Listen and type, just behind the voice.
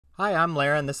Hi, I'm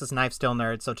Lara, and this is Knife Steel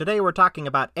Nerd. So today we're talking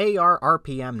about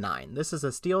AR-RPM9. This is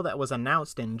a steel that was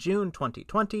announced in June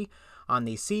 2020 on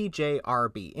the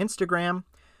CJRB Instagram.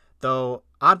 Though,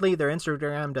 oddly, their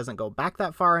Instagram doesn't go back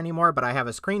that far anymore, but I have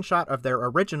a screenshot of their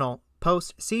original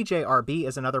post. CJRB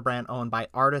is another brand owned by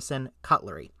Artisan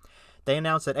Cutlery. They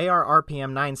announced that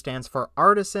AR-RPM9 stands for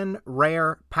Artisan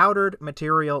Rare Powdered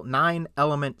Material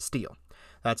 9-Element Steel.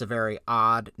 That's a very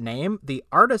odd name. The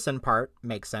artisan part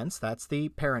makes sense. That's the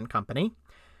parent company.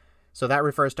 So that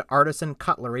refers to Artisan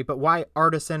Cutlery. But why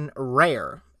Artisan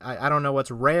Rare? I don't know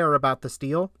what's rare about the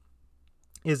steel.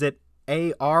 Is it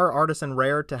AR, Artisan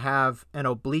Rare, to have an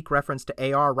oblique reference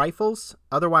to AR rifles?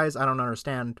 Otherwise, I don't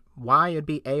understand why it'd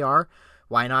be AR.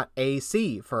 Why not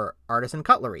AC for Artisan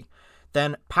Cutlery?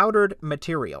 Then powdered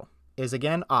material is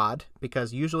again odd,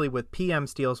 because usually with PM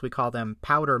steels we call them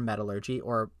powder metallurgy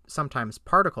or sometimes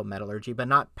particle metallurgy, but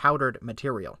not powdered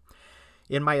material.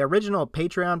 In my original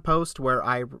Patreon post where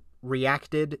I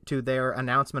reacted to their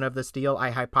announcement of the steel,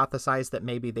 I hypothesized that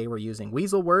maybe they were using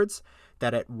weasel words,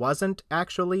 that it wasn't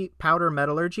actually powder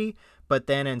metallurgy, but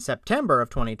then in September of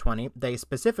 2020 they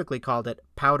specifically called it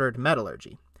powdered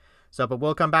metallurgy. But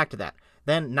we'll come back to that.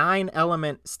 Then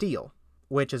 9-element steel,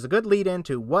 which is a good lead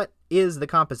into what is the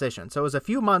composition. So it was a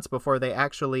few months before they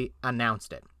actually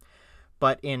announced it.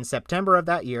 But in September of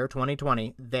that year,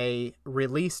 2020, they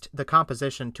released the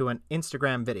composition to an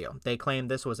Instagram video. They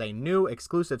claimed this was a new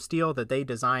exclusive steel that they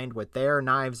designed with their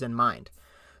knives in mind.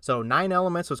 So 9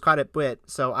 elements was quite a bit,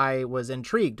 so I was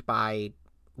intrigued by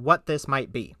what this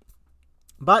might be.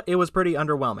 But it was pretty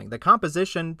underwhelming. The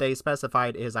composition they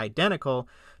specified is identical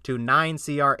to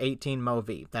 9CR18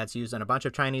 MoV. That's used in a bunch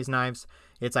of Chinese knives.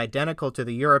 It's identical to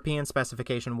the European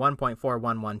specification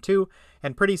 1.4112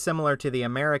 and pretty similar to the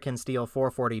American steel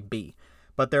 440B.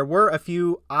 But there were a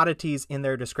few oddities in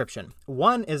their description.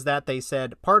 One is that they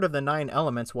said part of the 9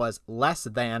 elements was less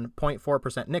than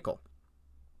 0.4% nickel.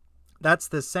 That's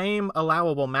the same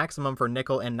allowable maximum for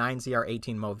nickel in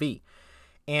 9CR18 MoV.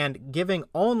 And giving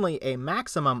only a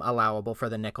maximum allowable for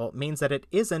the nickel means that it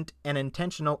isn't an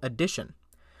intentional addition.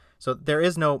 So there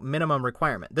is no minimum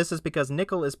requirement. This is because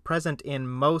nickel is present in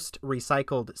most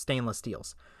recycled stainless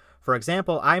steels. For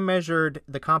example, I measured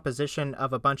the composition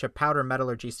of a bunch of powder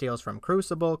metallurgy steels from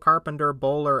Crucible, Carpenter,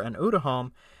 Bowler, and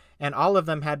Udahome, and all of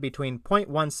them had between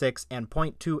 0.16 and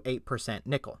 0.28%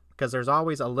 nickel, because there's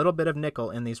always a little bit of nickel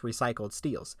in these recycled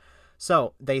steels.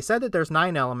 So they said that there's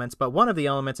 9 elements, but one of the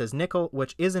elements is nickel,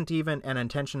 which isn't even an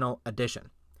intentional addition.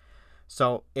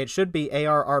 So it should be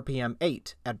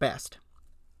AR-RPM8 at best.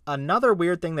 Another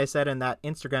weird thing they said in that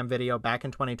Instagram video back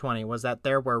in 2020 was that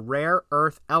there were rare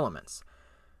earth elements.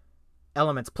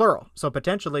 Elements plural. So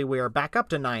potentially we are back up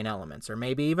to 9 elements, or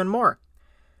maybe even more.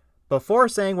 Before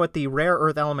saying what the rare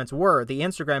earth elements were, the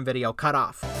Instagram video cut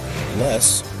off.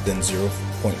 Less than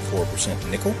 0.4%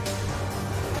 nickel?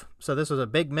 So this was a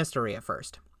big mystery at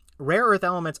first. Rare earth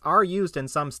elements are used in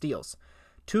some steels.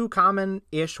 2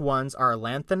 common-ish ones are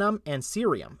lanthanum and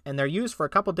cerium, and they're used for a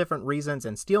couple different reasons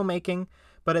in steel making,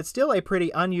 but it's still a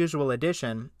pretty unusual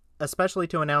addition, especially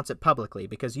to announce it publicly,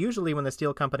 because usually when the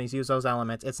steel companies use those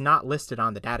elements, it's not listed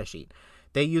on the datasheet.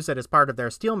 They use it as part of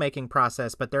their steel making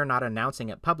process, but they're not announcing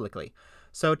it publicly.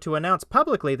 So to announce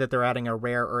publicly that they're adding a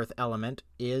rare earth element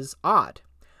is odd.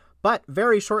 But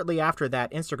very shortly after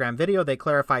that Instagram video, they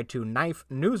clarified to Knife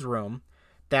Newsroom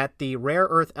that the rare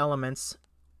earth elements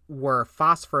were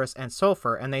phosphorus and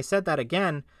sulfur, and they said that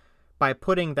again by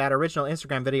putting that original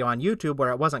Instagram video on YouTube where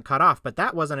it wasn't cut off, but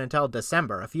that wasn't until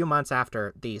December, a few months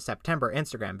after the September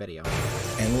Instagram video.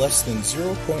 And less than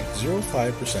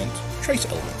 0.05% trace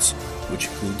elements, which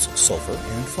includes sulfur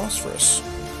and phosphorus.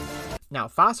 Now,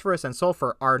 phosphorus and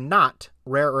sulfur are not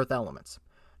rare earth elements.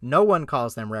 No one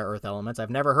calls them rare earth elements. I've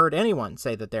never heard anyone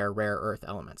say that they're rare earth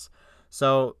elements.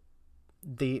 So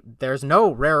there's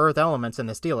no rare earth elements in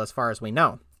the steel as far as we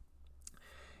know.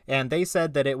 And they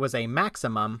said that it was a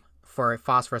maximum for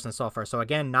phosphorus and sulfur. So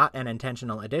again, not an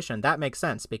intentional addition. That makes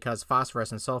sense because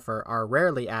phosphorus and sulfur are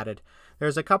rarely added.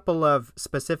 There's a couple of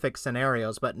specific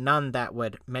scenarios, but none that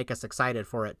would make us excited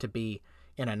for it to be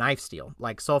in a knife steel.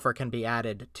 Like sulfur can be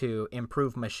added to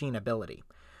improve machinability,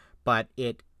 but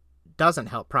it doesn't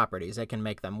help properties. It can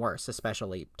make them worse,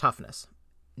 especially toughness.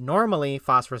 Normally,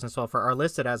 phosphorus and sulfur are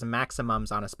listed as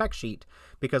maximums on a spec sheet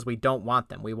because we don't want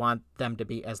them. We want them to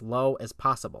be as low as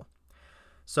possible.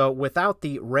 So without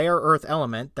the rare earth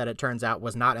element that it turns out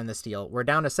was not in the steel, we're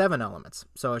down to 7 elements.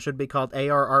 So it should be called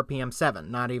AR-RPM7,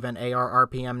 not even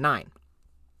AR-RPM9.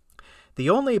 The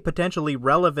only potentially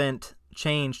relevant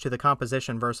change to the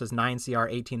composition versus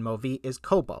 9CR18 MoV is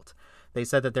cobalt. They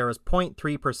said that there was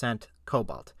 0.3%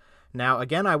 cobalt. Now,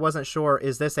 again, I wasn't sure,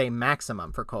 is this a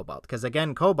maximum for cobalt? Because,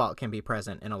 again, cobalt can be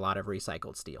present in a lot of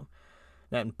recycled steel.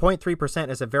 And 0.3%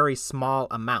 is a very small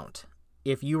amount.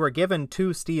 If you were given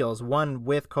two steels, one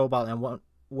with cobalt and one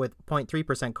with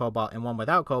 0.3% cobalt and one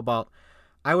without cobalt,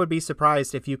 I would be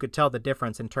surprised if you could tell the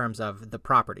difference in terms of the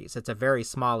properties. It's a very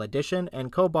small addition,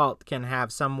 and cobalt can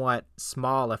have somewhat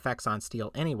small effects on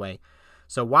steel anyway.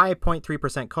 So why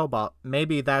 0.3% cobalt?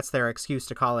 Maybe that's their excuse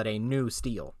to call it a new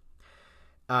steel.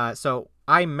 So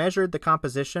I measured the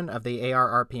composition of the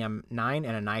AR-RPM9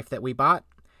 in a knife that we bought.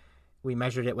 We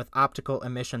measured it with optical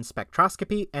emission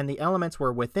spectroscopy, and the elements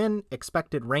were within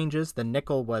expected ranges. The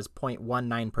nickel was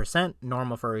 0.19%,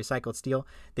 normal for recycled steel.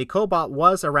 The cobalt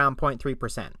was around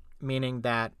 0.3%, meaning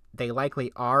that they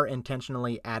likely are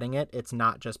intentionally adding it. It's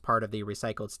not just part of the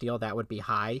recycled steel. That would be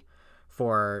high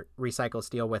for recycled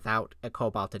steel without a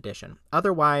cobalt addition.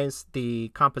 Otherwise, the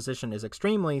composition is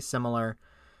extremely similar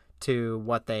to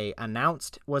what they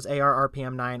announced was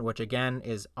AR-RPM9, which again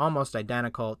is almost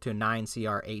identical to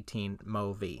 9CR18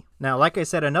 MoV. Now, like I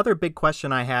said, another big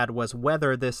question I had was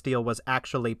whether this steel was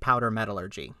actually powder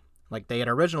metallurgy. Like, they had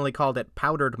originally called it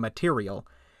powdered material,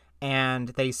 and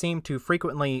they seem to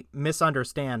frequently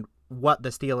misunderstand what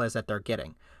the steel is that they're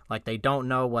getting. Like, they don't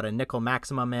know what a nickel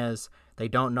maximum is, they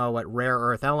don't know what rare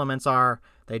earth elements are,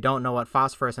 they don't know what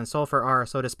phosphorus and sulfur are,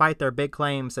 so despite their big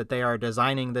claims that they are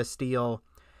designing this steel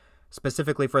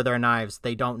specifically for their knives,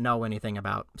 they don't know anything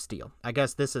about steel. I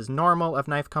guess this is normal of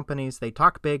knife companies. They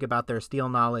talk big about their steel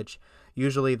knowledge.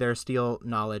 Usually their steel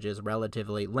knowledge is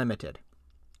relatively limited.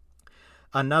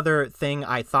 Another thing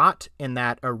I thought in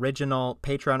that original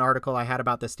Patreon article I had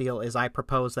about the steel is I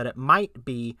proposed that it might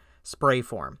be spray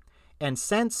form. And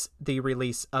since the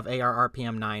release of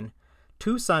AR-RPM9,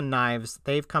 Tucson Knives,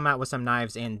 they've come out with some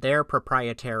knives in their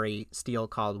proprietary steel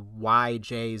called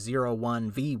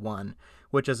YJ01V1,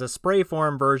 which is a spray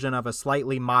form version of a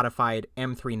slightly modified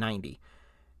M390.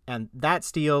 And that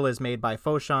steel is made by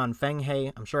Foshan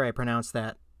Fenghe. I'm sure I pronounced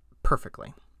that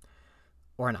perfectly.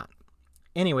 Or not.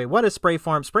 Anyway, what is spray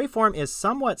form? Spray form is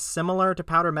somewhat similar to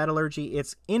powder metallurgy.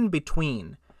 It's in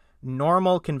between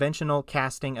normal conventional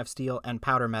casting of steel and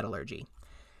powder metallurgy.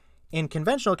 In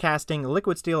conventional casting,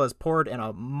 liquid steel is poured in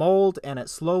a mold and it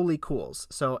slowly cools.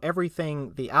 So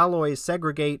everything, the alloys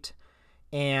segregate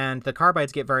and the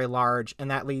carbides get very large,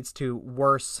 and that leads to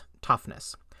worse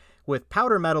toughness. With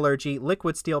powder metallurgy,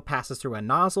 liquid steel passes through a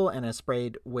nozzle and is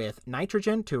sprayed with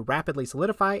nitrogen to rapidly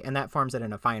solidify, and that forms it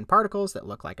into fine particles that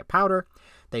look like a powder.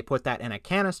 They put that in a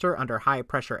canister under high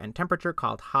pressure and temperature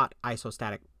called hot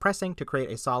isostatic pressing to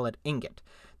create a solid ingot.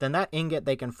 Then that ingot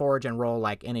they can forge and roll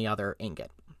like any other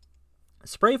ingot.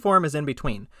 Spray form is in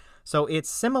between. So it's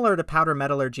similar to powder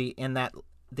metallurgy in that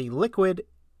the liquid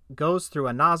goes through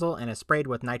a nozzle and is sprayed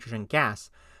with nitrogen gas,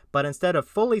 but instead of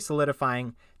fully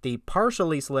solidifying, the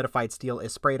partially solidified steel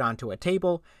is sprayed onto a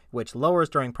table, which lowers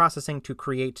during processing to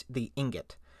create the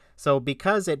ingot. So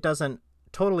because it doesn't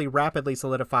totally rapidly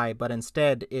solidify, but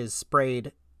instead is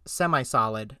sprayed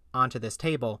semi-solid onto this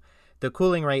table, the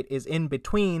cooling rate is in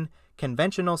between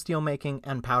conventional steelmaking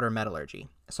and powder metallurgy.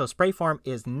 So spray form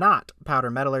is not powder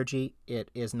metallurgy.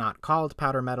 It is not called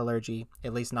powder metallurgy,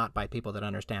 at least not by people that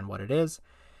understand what it is.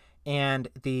 And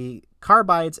the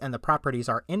carbides and the properties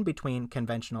are in between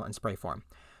conventional and spray form.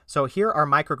 So here are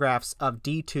micrographs of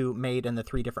D2 made in the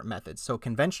three different methods. So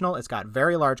conventional, it's got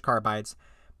very large carbides.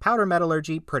 Powder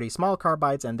metallurgy, pretty small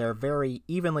carbides, and they're very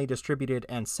evenly distributed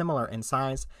and similar in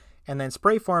size. And then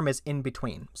spray form is in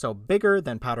between. So bigger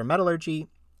than powder metallurgy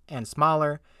and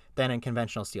smaller than in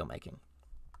conventional steelmaking.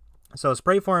 So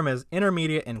spray form is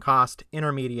intermediate in cost,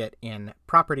 intermediate in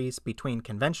properties between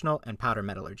conventional and powder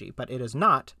metallurgy, but it is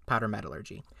not powder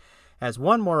metallurgy. As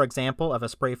one more example of a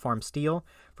spray form steel,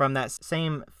 from that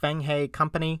same Fenghe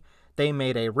company, they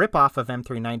made a ripoff of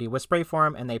M390 with spray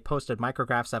form, and they posted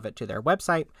micrographs of it to their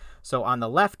website. So on the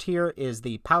left here is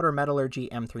the powder metallurgy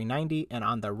M390, and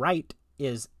on the right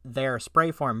is their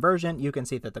spray form version. You can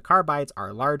see that the carbides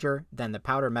are larger than the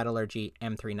powder metallurgy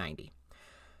M390.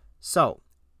 So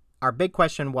our big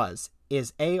question was,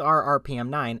 is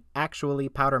AR-RPM9 actually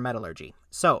powder metallurgy?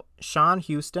 So Sean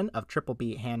Houston of Triple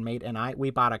B Handmade and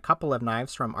we bought a couple of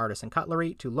knives from Artisan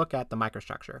Cutlery to look at the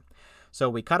microstructure.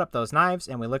 So we cut up those knives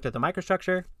and we looked at the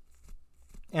microstructure,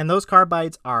 and those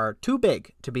carbides are too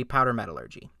big to be powder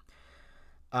metallurgy.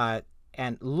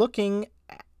 And looking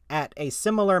at a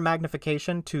similar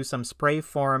magnification to some spray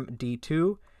form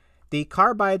D2, the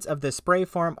carbides of the spray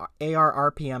form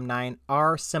AR-RPM9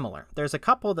 are similar. There's a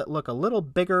couple that look a little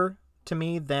bigger to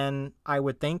me than I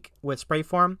would think with spray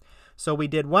form. So we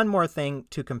did one more thing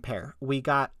to compare. We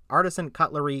got Artisan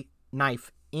Cutlery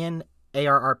knife in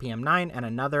AR-RPM9 and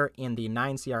another in the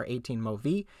 9CR18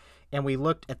 MoV, and we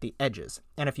looked at the edges.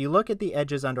 And if you look at the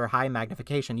edges under high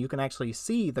magnification, you can actually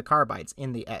see the carbides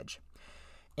in the edge.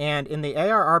 And in the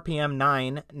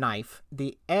AR-RPM9 knife,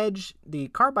 the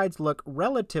carbides look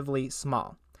relatively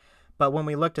small. But when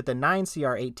we looked at the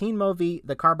 9CR18 MoV,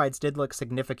 the carbides did look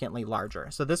significantly larger.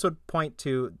 So this would point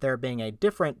to there being a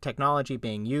different technology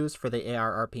being used for the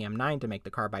AR-RPM9 to make the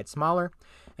carbide smaller.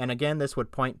 And again, this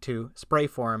would point to spray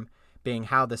form being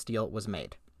how the steel was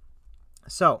made.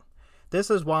 So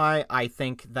this is why I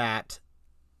think that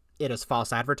it is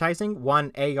false advertising.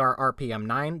 One,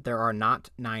 AR-RPM9, there are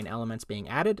not 9 elements being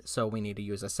added, so we need to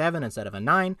use a 7 instead of a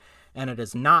 9. And it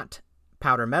is not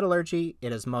powder metallurgy,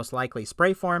 it is most likely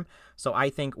spray form, so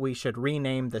I think we should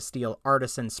rename the steel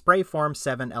Artisan Spray Form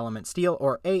 7-element steel,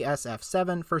 or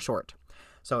ASF7 for short.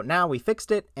 So now we fixed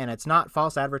it, and it's not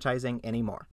false advertising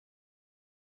anymore.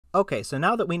 Okay, so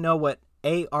now that we know what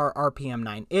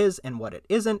AR-RPM9 is and what it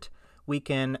isn't, we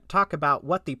can talk about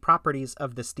what the properties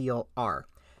of the steel are.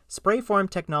 Spray form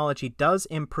technology does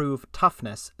improve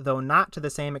toughness, though not to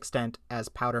the same extent as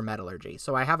powder metallurgy.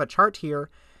 So I have a chart here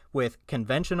with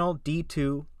conventional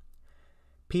D2,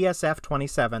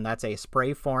 PSF27, that's a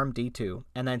spray form D2,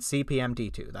 and then CPM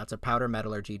D2, that's a powder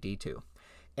metallurgy D2.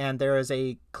 And there is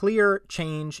a clear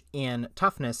change in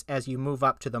toughness as you move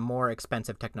up to the more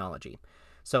expensive technology.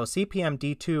 So CPM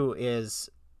D2 is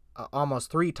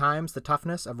almost 3 times the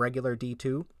toughness of regular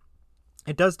D2.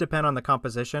 It does depend on the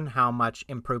composition, how much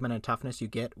improvement in toughness you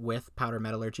get with powder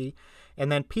metallurgy.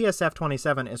 And then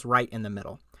PSF27 is right in the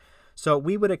middle. So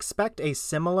we would expect a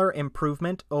similar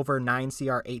improvement over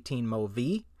 9CR18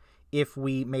 MoV if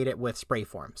we made it with spray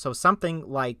form. So something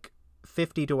like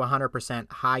 50 to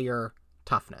 100% higher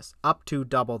toughness, up to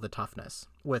double the toughness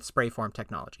with spray form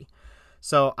technology.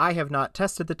 So I have not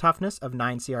tested the toughness of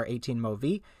 9CR18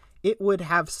 MoV. It would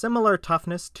have similar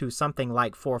toughness to something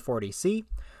like 440C.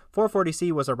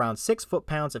 440C was around 6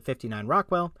 foot-pounds at 59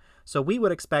 Rockwell, so we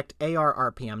would expect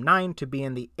AR-RPM9 to be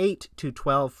in the 8 to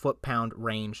 12 foot-pound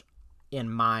range in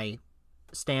my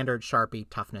standard Sharpie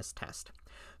toughness test.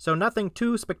 So nothing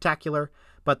too spectacular,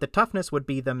 but the toughness would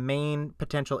be the main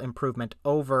potential improvement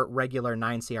over regular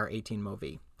 9CR18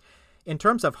 MoV. In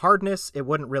terms of hardness, it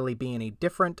wouldn't really be any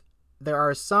different. There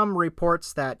are some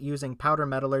reports that using powder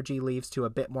metallurgy leads to a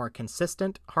bit more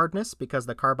consistent hardness because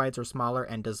the carbides are smaller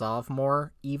and dissolve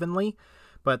more evenly,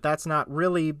 but that's not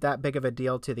really that big of a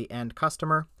deal to the end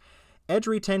customer. Edge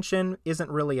retention isn't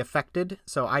really affected,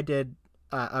 so I did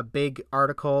a big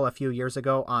article a few years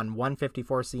ago on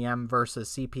 154 cm versus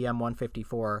CPM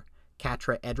 154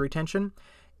 Catra edge retention,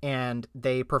 and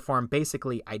they perform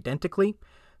basically identically.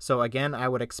 So again, I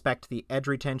would expect the edge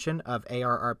retention of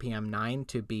AR-RPM9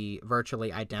 to be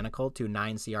virtually identical to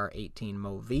 9CR18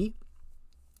 MoV,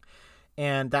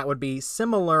 and that would be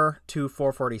similar to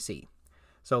 440C.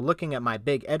 So looking at my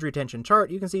big edge retention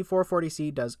chart, you can see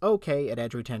 440C does okay at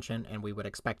edge retention, and we would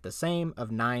expect the same of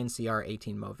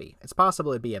 9CR18 MoV. It's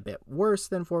possible it'd be a bit worse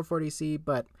than 440C,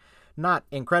 but not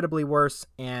incredibly worse,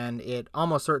 and it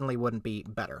almost certainly wouldn't be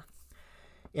better.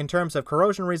 In terms of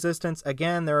corrosion resistance,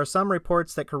 again, there are some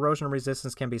reports that corrosion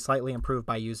resistance can be slightly improved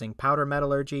by using powder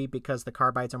metallurgy because the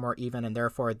carbides are more even, and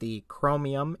therefore the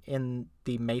chromium in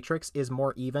the matrix is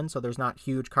more even, so there's not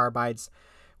huge carbides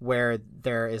where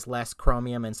there is less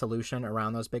chromium in solution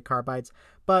around those big carbides.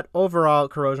 But overall,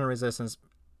 corrosion resistance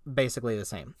basically the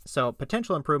same. So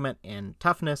potential improvement in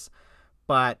toughness,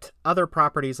 but other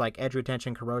properties like edge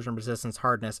retention, corrosion resistance,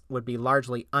 hardness would be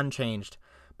largely unchanged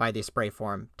by the spray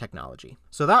form technology.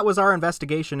 So that was our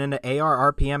investigation into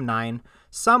AR-RPM9.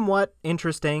 Somewhat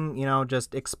interesting,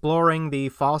 just exploring the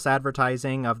false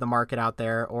advertising of the market out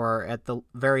there, or at the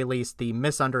very least, the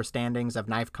misunderstandings of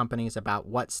knife companies about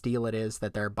what steel it is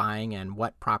that they're buying and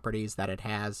what properties that it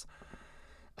has.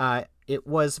 It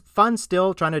was fun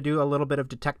still trying to do a little bit of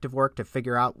detective work to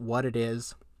figure out what it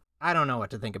is. I don't know what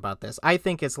to think about this. I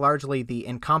think it's largely the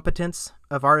incompetence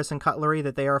of Artisan Cutlery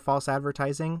that they are false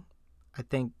advertising. I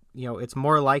think, it's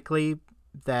more likely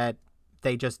that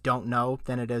they just don't know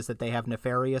than it is that they have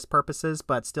nefarious purposes,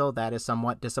 but still that is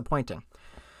somewhat disappointing.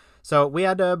 So we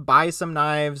had to buy some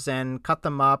knives and cut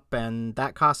them up, and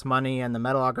that costs money, and the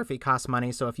metallography costs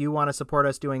money. So if you want to support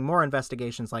us doing more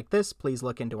investigations like this, please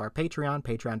look into our Patreon,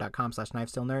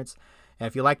 patreon.com/knifesteelnerds. And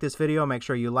if you like this video, make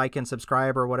sure you like and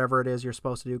subscribe or whatever it is you're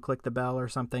supposed to do. Click the bell or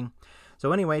something.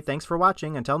 So anyway, thanks for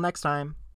watching. Until next time.